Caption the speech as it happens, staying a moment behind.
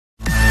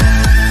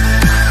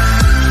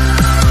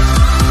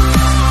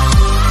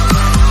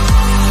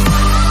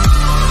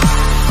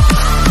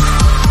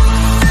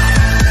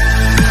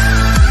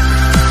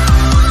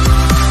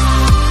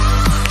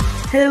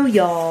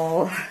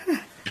y'all.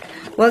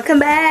 Welcome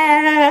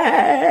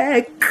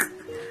back.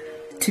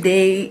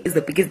 Today is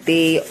the biggest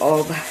day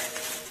of,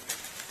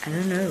 I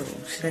don't know,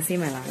 should I say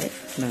my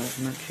life? No,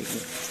 not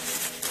really.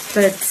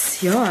 But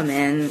yeah,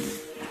 man,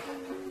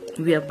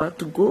 we are about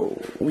to go.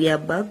 We are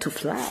about to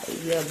fly.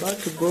 We are about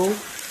to go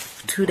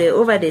to the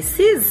over the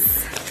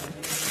seas.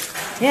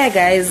 Yeah,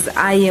 guys,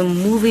 I am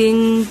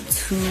moving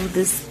to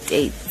the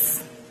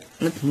States.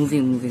 Not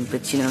moving,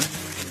 but you know,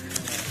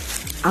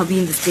 I'll be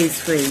in the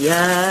States for a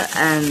year,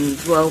 and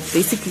well,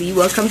 basically,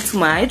 welcome to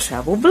my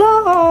travel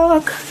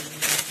vlog.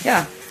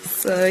 Yeah,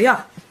 so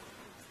yeah,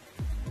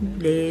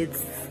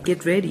 let's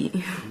get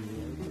ready.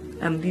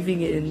 I'm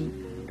leaving in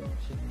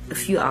a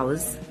few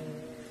hours.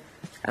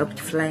 I'll be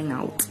flying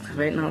out.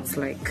 Right now it's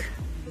like,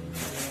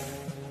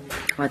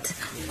 what,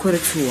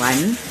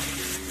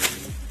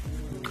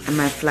 1:45, and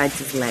my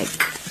flight is like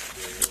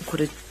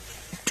 9:20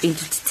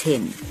 to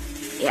 10.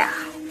 Yeah,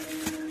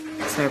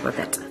 sorry about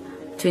that.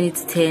 20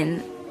 to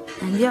 10.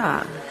 And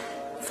yeah,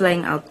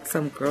 flying out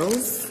some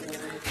girls.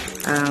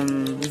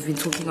 We've been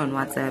talking on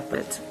WhatsApp,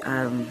 but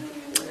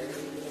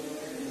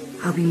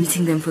I'll be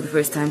meeting them for the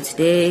first time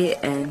today.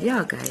 And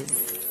yeah,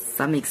 guys,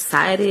 I'm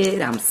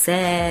excited, I'm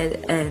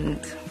sad,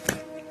 and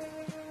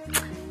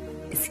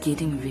it's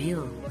getting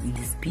real in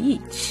this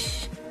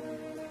beach.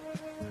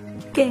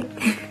 Okay.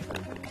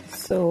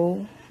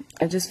 So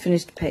I just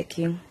finished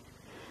packing.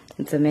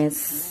 It's a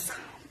mess.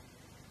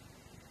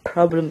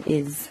 Problem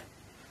is,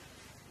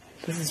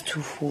 this is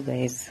too full,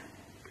 guys.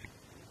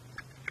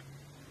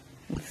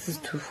 This is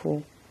too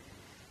full.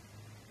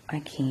 I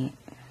can't.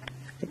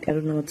 Like, I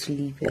don't know what to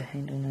leave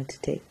behind. I don't know what to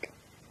take.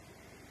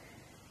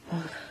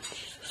 Oh,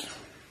 Jesus.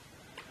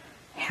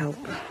 Help.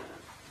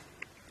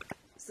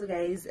 So,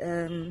 guys,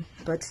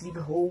 about to leave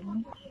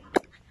home.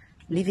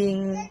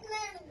 Leaving.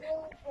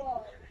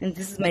 And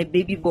this is my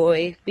baby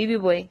boy. Baby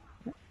boy.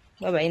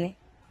 Bye-bye.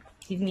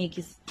 Give me a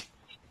kiss.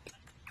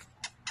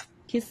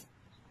 Kiss.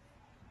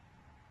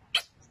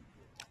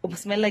 Oh,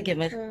 smell like a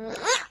man.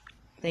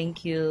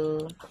 Thank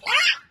you.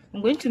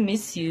 I'm going to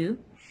miss you.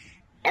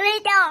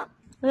 And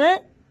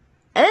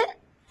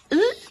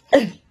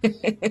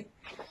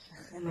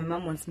my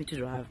mom wants me to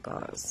drive,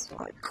 guys.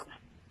 Like,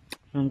 I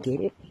don't get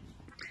it.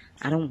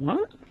 I don't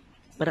want,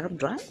 but I'll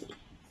drive.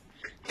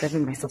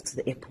 Driving myself to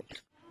the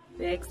airport.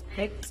 Bags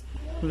packed,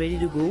 ready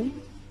to go.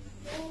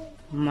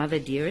 Mother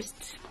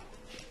dearest.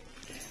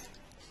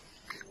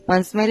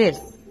 One smell it.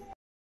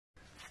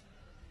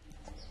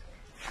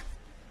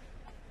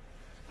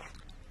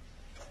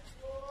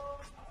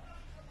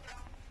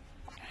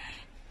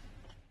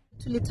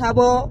 To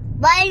LiQWYD.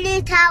 Bye,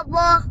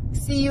 LiQWYD.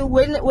 See you.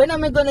 When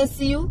am I gonna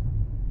see you?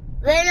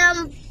 When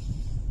I'm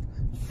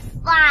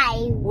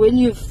 5. When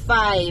you're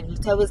 5,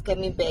 LiQWYD is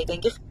coming back.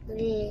 Yes.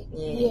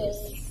 Yes.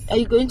 Are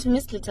you going to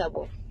miss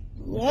LiQWYD?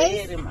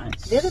 Yes. Very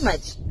much. Very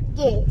much.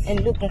 Yes.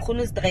 And look, Nkhono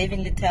is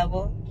driving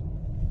LiQWYD.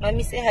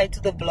 Mommy, say hi to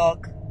the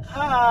vlog.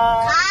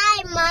 Hi.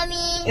 Hi,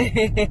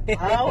 mommy.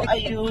 How are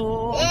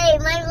you? Hey,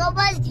 my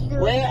robots.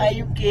 Where are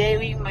you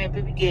going, my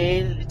baby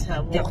girl?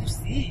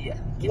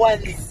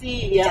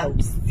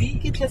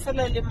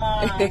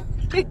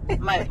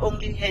 My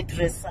only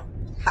hairdresser.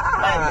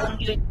 My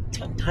only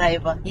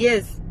driver.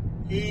 Yes.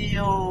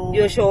 Yo.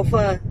 Your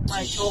chauffeur.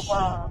 My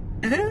chauffeur.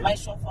 My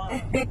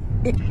chauffeur.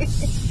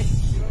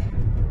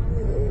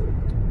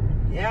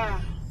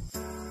 Yeah.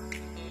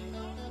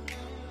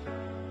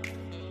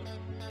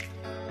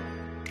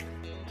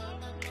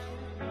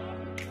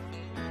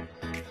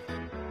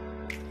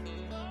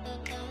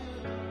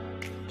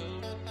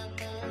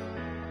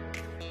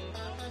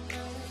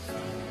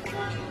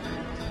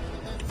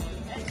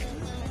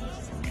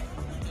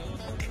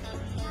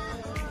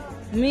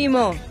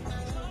 Mimo.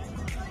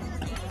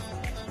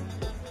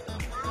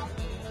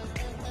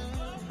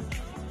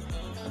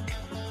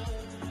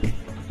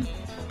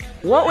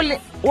 What will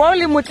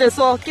mutle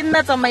so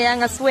kinna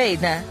tsamayang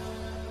aswena?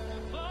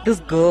 This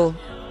girl.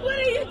 What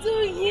are you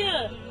doing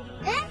here?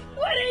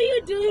 What are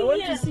you doing I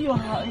want here? to see your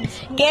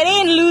house. Get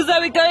in, loser,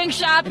 we're going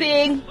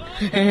shopping.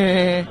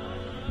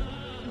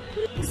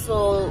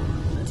 So,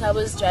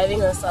 LiQWYD's driving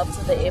herself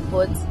to the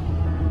airport.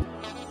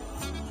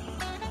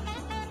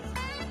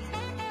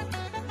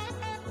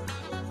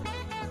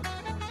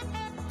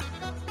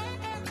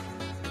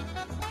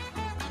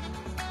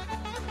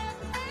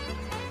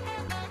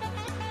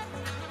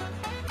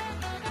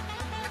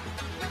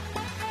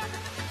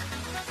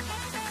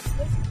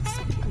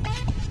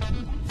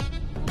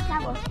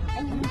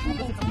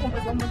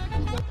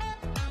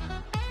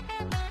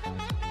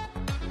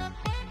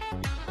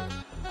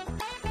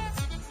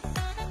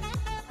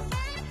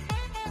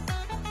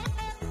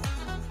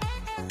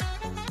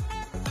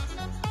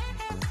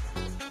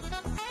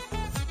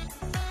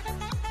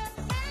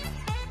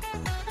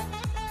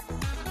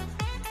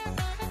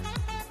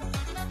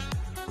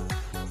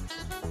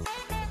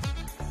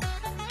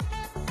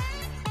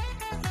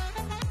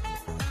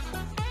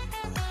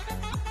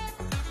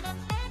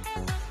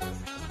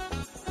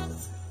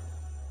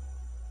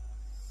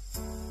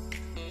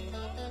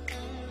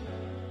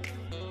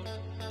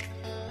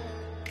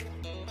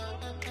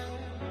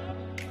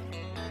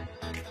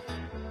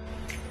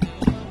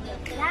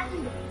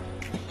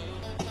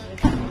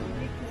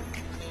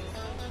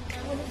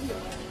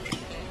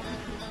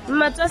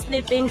 Mama, just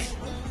snipping.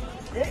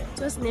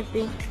 Just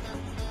snipping.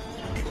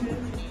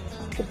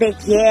 The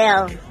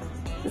girl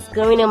is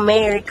going to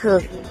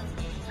America.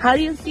 How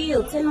do you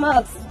feel? 10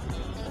 marks.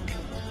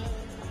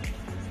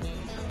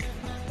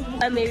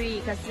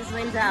 America, sis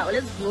went out.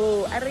 Let's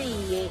go.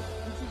 Hey.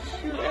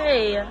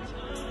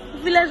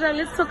 Villager,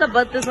 let's talk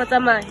about this. What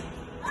am I?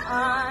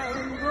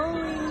 I'm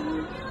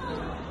going.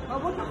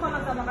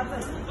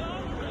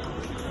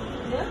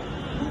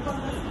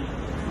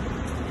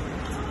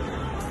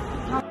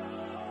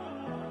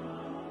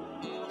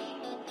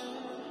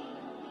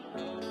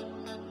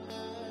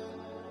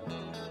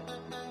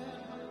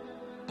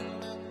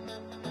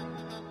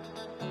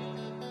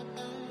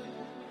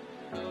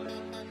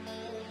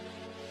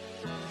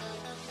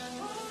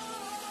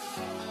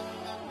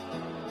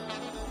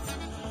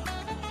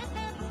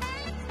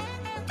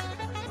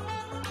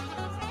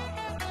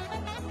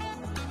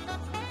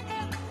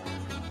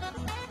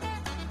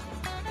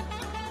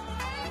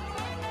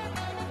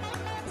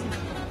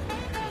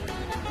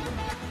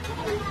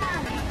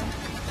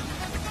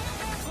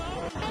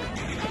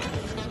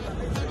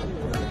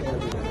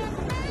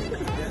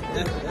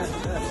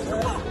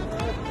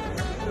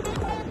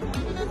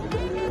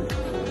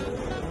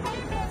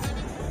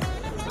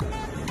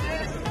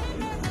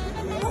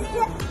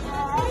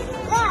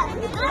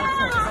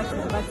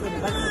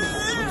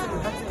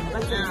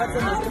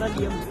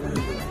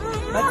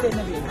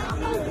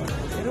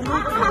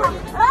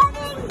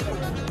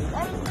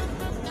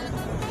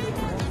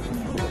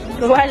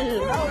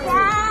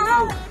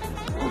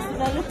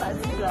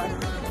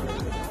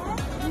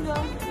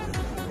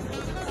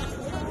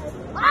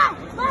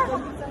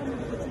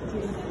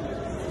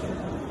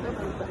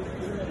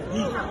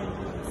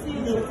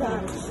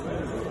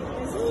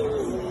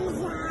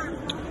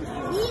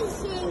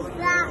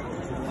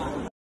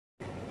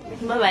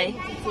 Bye-bye.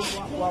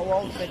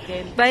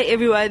 Bye,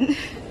 everyone.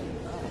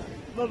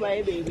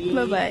 Bye-bye, baby.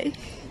 Bye-bye.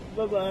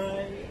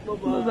 Bye-bye.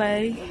 Bye-bye.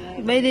 Bye-bye.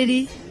 Bye,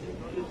 Daddy.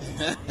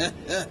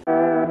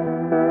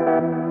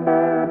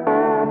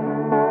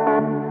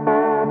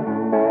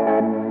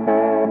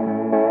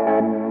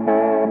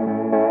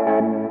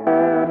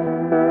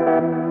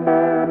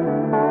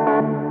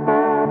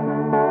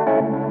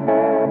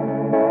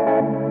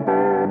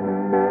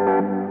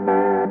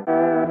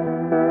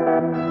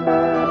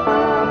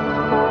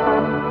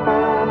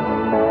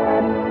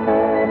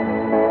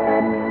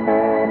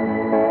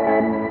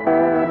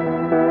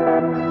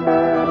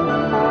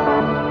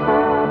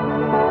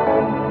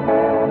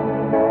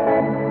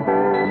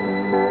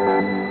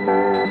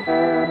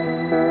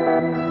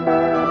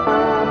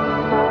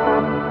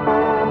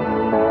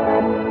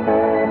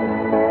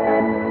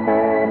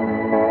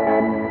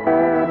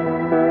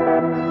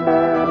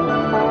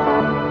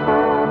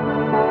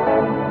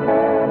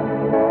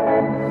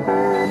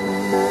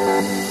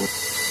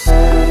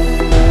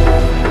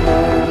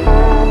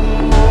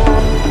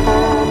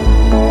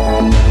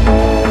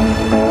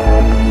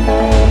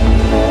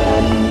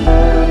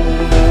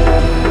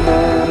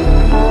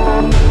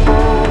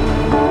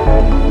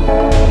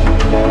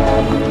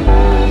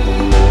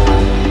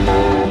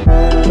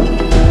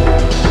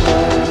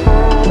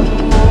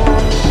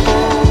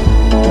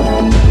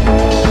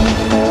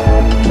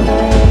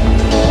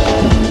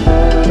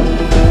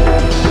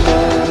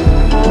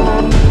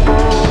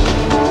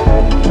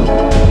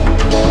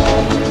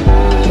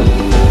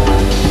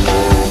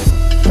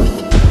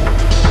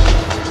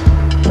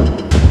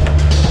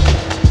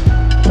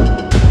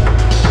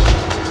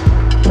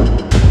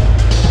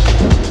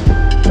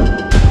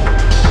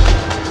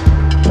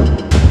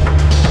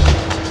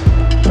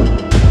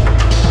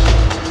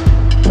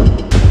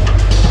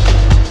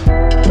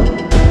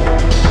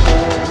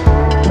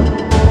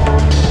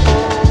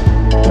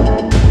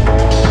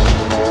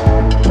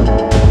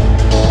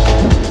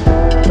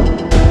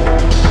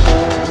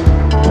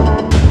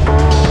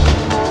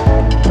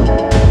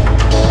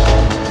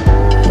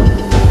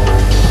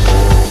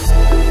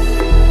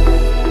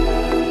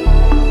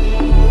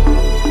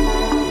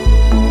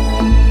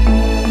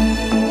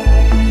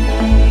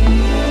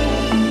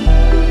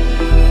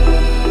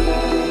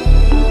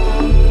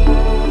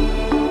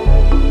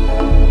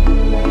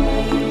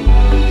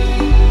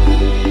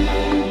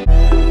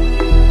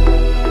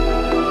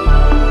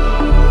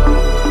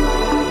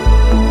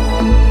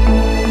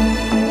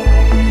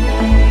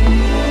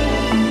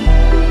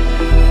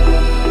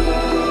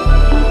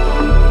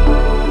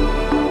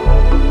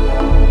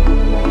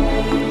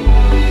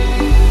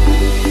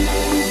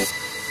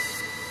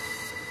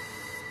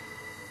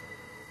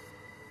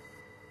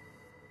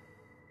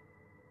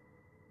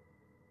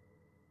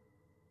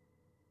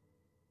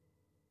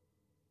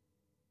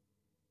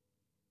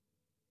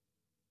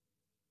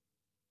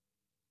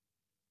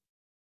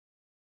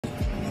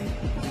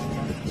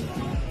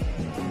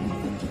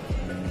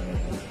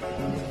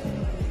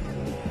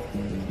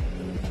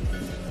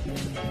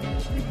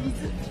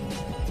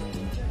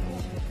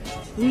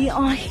 We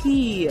are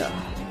here.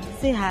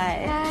 Say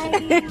hi. Hi.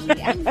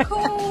 I'm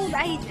cold.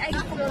 I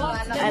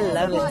forgot. I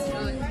love it.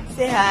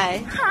 Say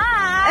hi.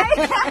 Hi.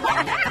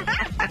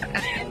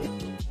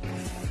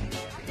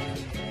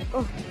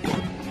 Oh,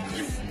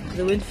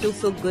 the wind feels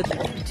so good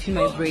between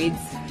my braids.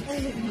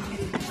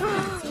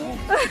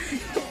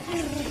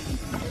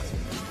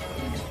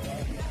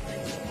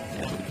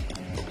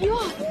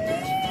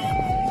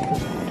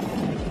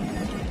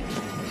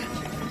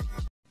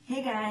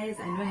 Hey guys,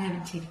 I know I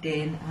haven't checked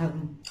in.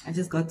 I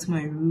just got to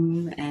my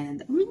room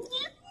and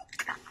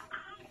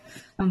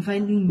I'm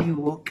finding new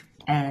work,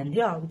 and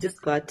yeah, we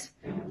just got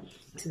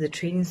to the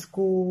training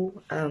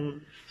school.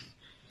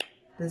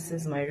 This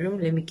is my room.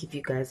 Let me give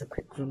you guys a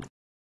quick room.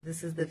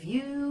 This is the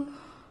view,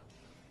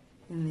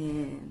 and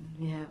then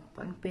we have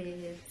bunk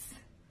beds.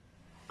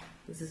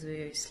 This is where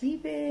you're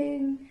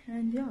sleeping,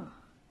 and yeah,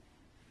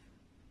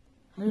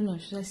 I don't know,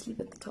 should I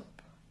sleep at the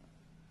top?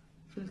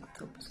 I feel like the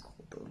top is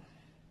cold though,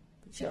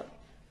 but yeah.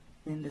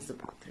 Then there's the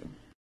bathroom.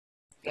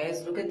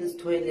 Guys, look at this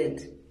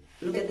toilet.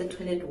 Look at the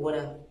toilet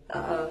water.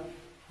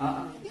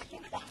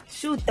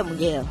 Shoot them,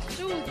 girl.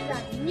 Shoot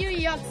that. New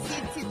York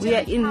City. We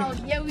are in.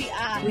 Here we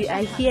are. We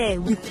are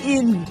here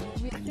within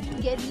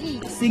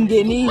Singeli.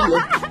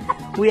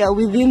 Singenile. We are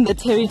within the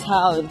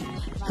Terrytown,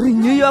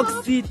 New York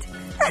City.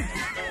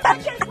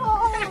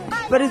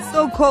 But it's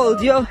so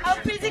cold, yo. How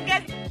busy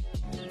get?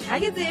 I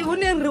can say, who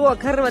didn't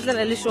walk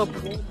a shop.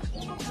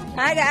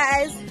 Hi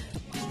guys.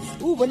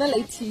 Ooh, banana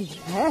lighty.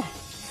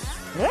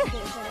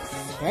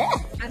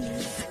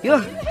 Yo,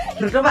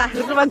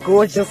 Rutova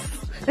gorgeous.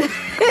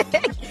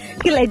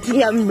 You like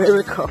to a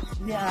miracle.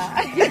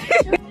 Yeah.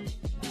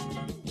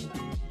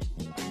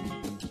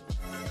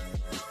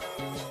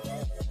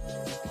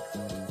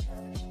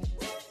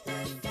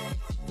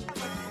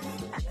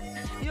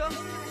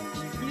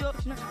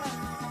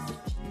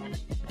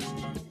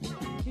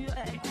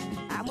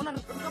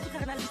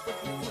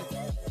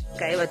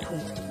 Kaya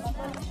bathong.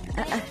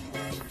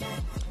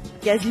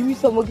 Ke a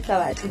dimisa mo ke tla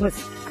batho mos.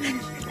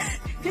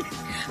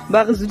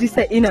 Ba re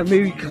zudisa in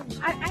America.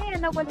 I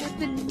know what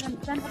happened.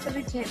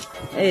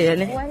 Eh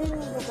yane.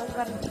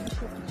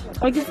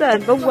 O ke tsa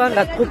ba bua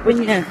ka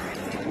koponya.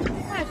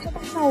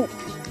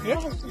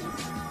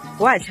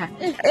 Watcha.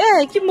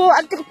 Eh ke mo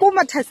a ke ko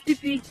matha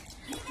stipi.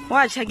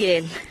 Watcha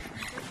again.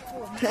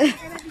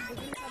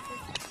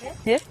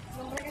 Eh?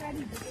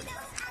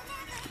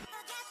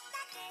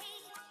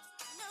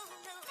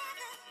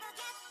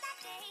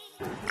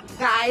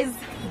 Guys,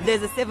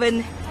 there's a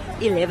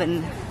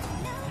 7-Eleven.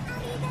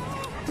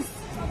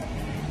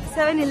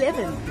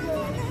 7-Eleven.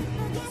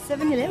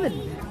 7-Eleven.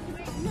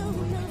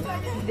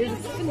 There's a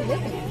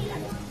 7-Eleven.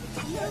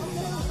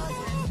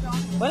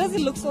 Why does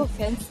it look so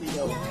fancy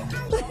though?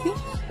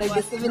 Like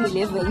the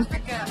 7-Eleven.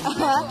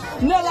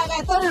 No, like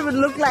I thought it would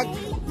look like,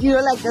 you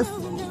know, like this.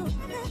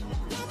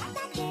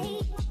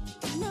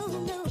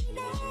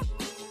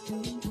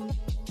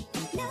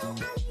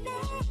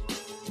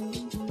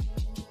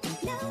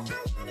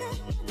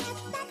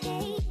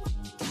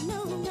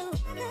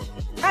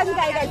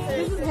 Guys,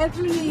 this is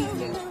happening.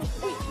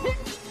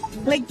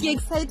 Like, you're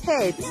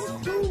excited.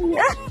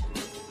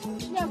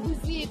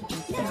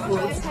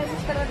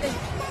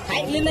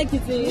 New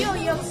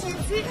York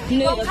City.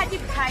 No. Go party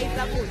Kaiser.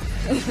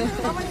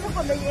 I want to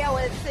go the year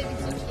where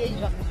service.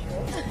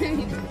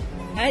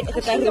 I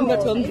can't remember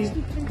Tommy.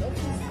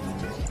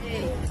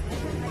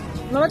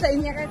 No,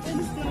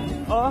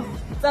 oh,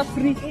 it's a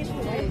free.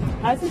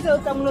 I see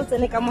some notes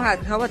and a camera.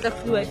 How about a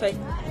free Wi-Fi?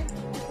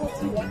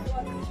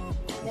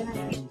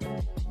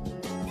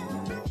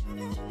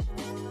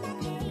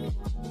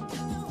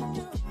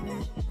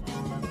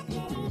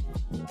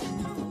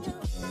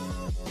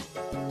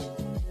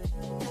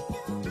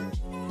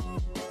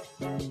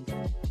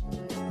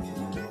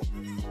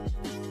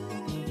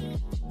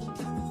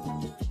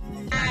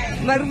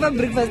 Maruma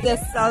breakfast is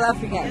South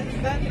African.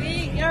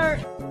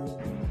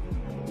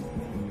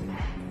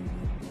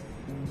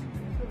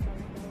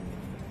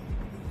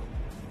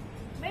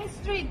 Main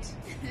Street.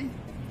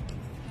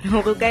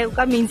 Okay,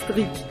 Main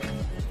Street.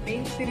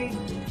 Main Street.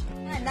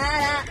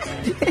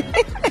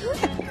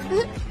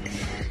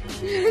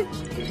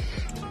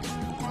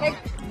 Like,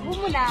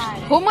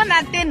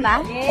 Humana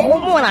tena.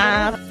 Humana.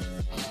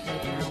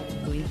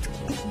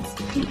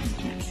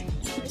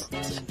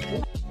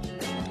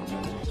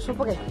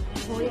 Okay.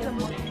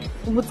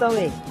 What's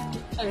away?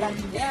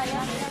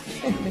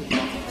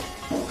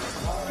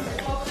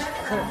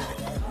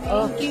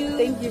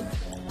 Thank you.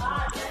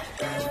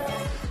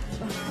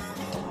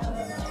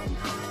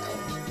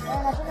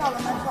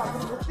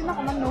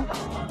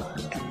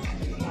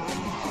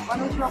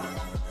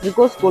 You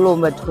go school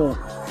but home.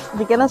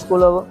 You can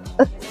school over.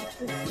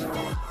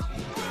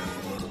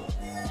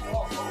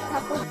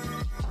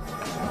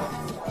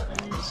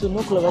 So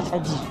no club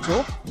at Dijo.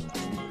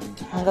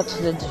 I got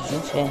to the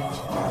Dijon.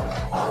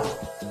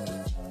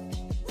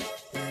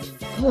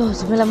 Oh,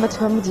 so mela batho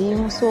ba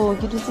modimo, so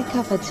ke dutse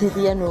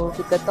cafeteria no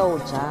ke qeta ho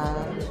ja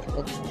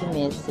ke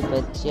mess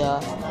but yeah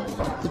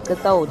ke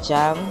qeta ho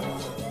ja,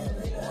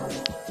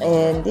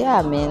 and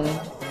yeah man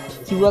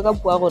ke bua ka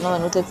bua rona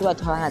bana o tletse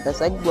batho ba ngata,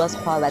 so ke bua se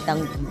kwa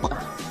batlang kutlwa,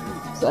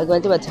 so a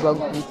ke batho ba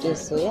kutlwe,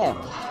 so yeah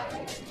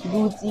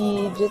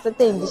dutse tse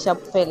teng di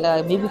sharp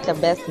fela, maybe tla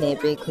best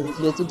nepe because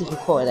dilo tse di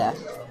recorder,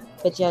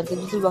 but yeah ke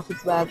dutse ba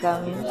futsi ba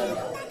ka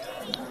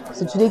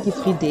So today is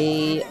free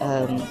day.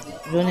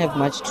 We don't have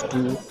much to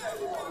do,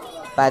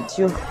 but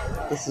yo,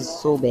 this is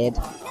so bad.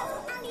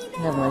 We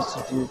don't have much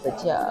to do,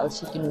 but yeah, I'll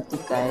check in with you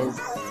guys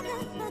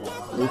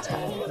later.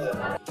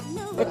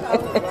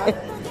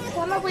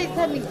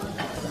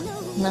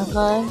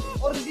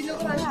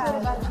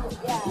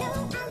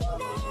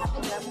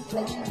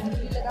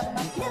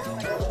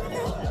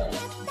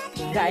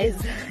 Guys,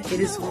 it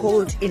is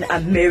cold in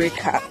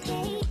America,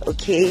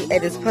 okay,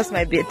 and it's past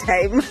my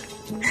bedtime.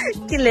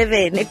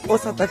 11 for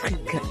South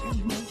Africa.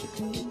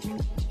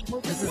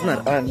 This is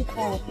not on.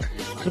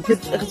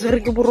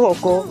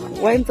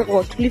 Why am I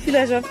going to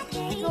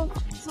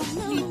So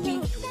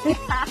sleepy.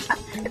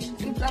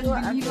 It's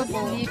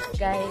unbelievable,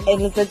 guys.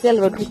 and it's a tell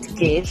what we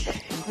get.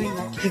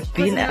 We've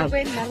been up.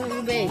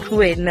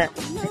 When?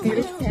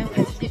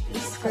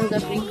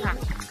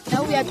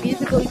 Now we are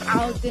busy going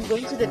out and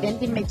going to the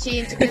vending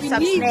machine to get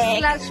some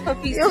snacks.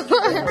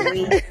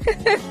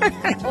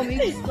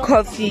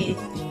 Coffee.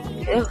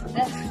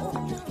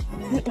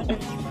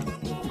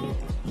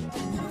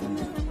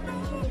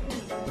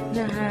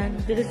 Nah,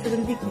 there is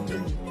something.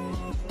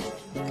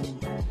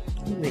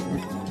 Wait.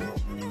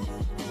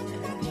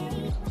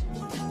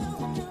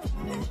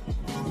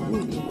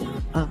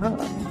 Hello.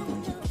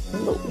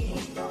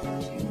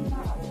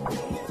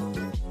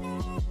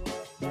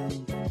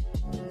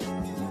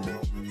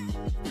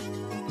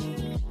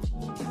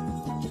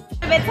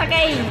 It's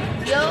okay.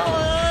 Yo.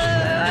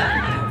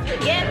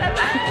 Yeah,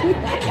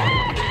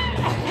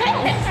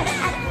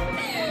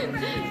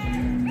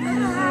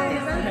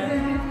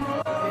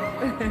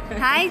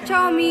 Hi,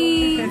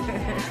 Tommy.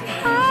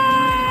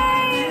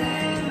 Hi.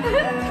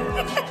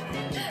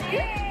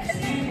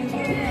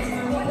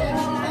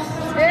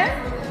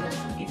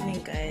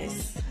 Evening,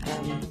 guys.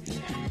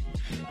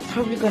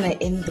 Probably gonna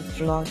end the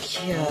vlog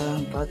here.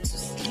 I'm about to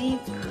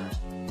sleep.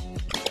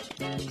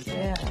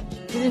 Yeah,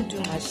 didn't do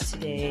much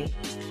today,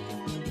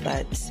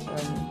 but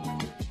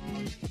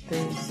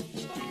there's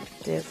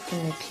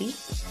definitely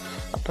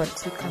a part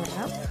 2 coming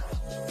up,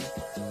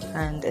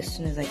 and as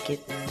soon as I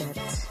get that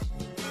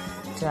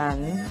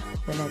done,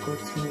 when I go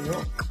to New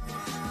York,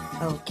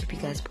 I'll keep you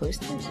guys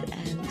posted.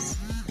 And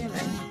yeah,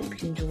 man,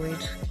 hope you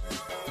enjoyed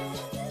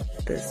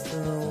this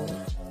little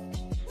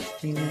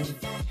me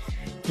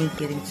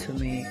getting to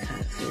America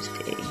first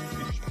day and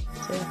everything.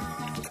 So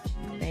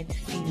nice to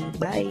see you.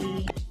 Bye.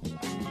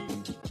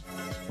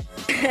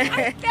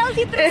 I felt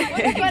it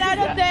when I got out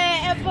of the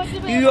airport.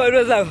 You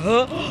was like,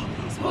 huh?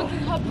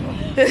 Smoking hot.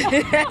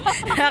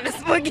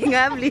 Smoking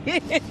humbly.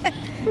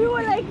 We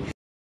were like,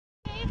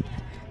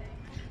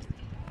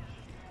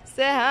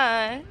 say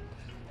hi.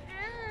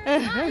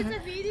 it's a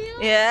video.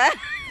 Yeah.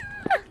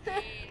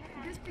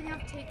 This thing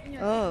I've taken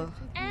your Oh.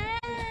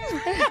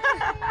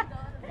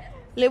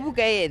 Lebu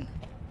kayen.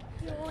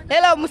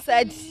 Hello,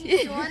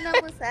 Musadi. Joanna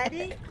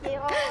Musadi.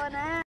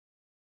 Keona.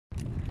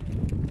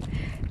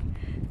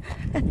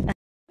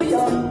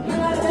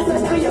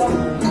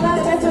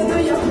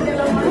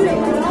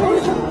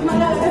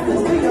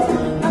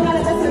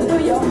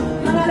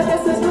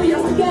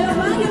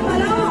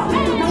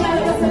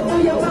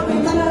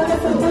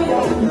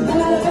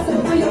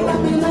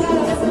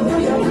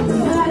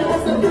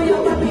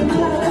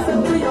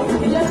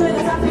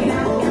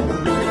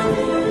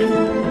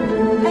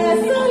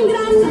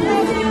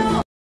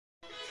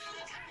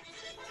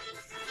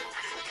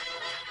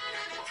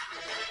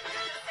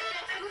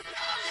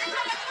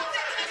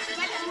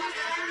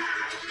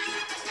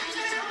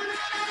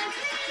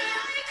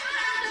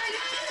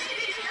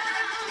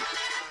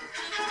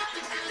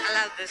 I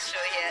love this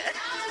show here.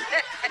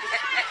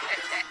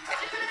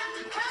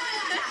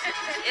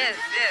 Yes.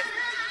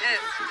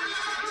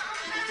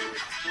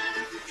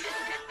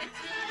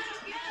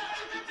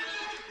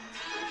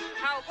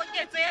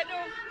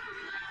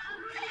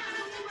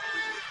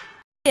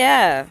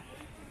 Yeah.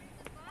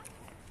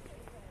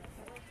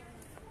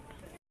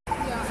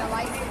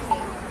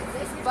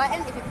 This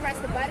button, if you press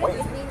the button,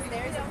 it means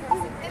there's a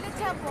person in the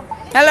temple.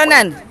 Hello,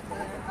 Nan. Go,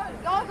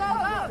 go,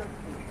 go.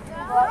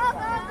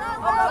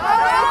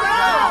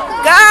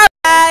 Go,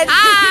 guys.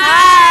 Hi.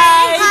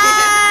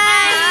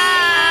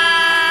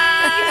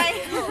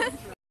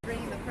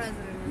 Bring the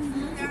president.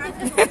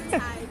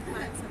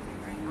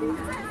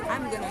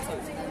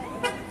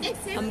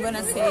 I'm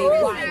gonna say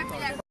why.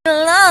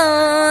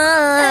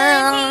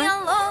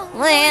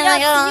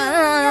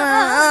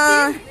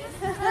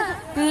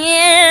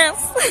 Yes.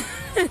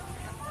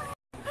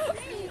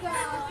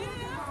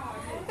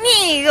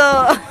 Nigo.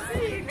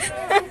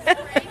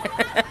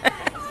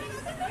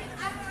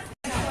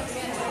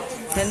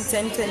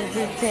 10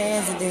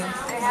 president. I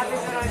have it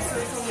on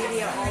social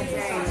media all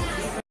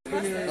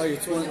day. Oh, you're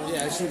 20?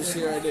 Yeah, I should see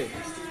your ID.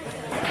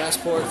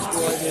 Passport,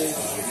 school ID.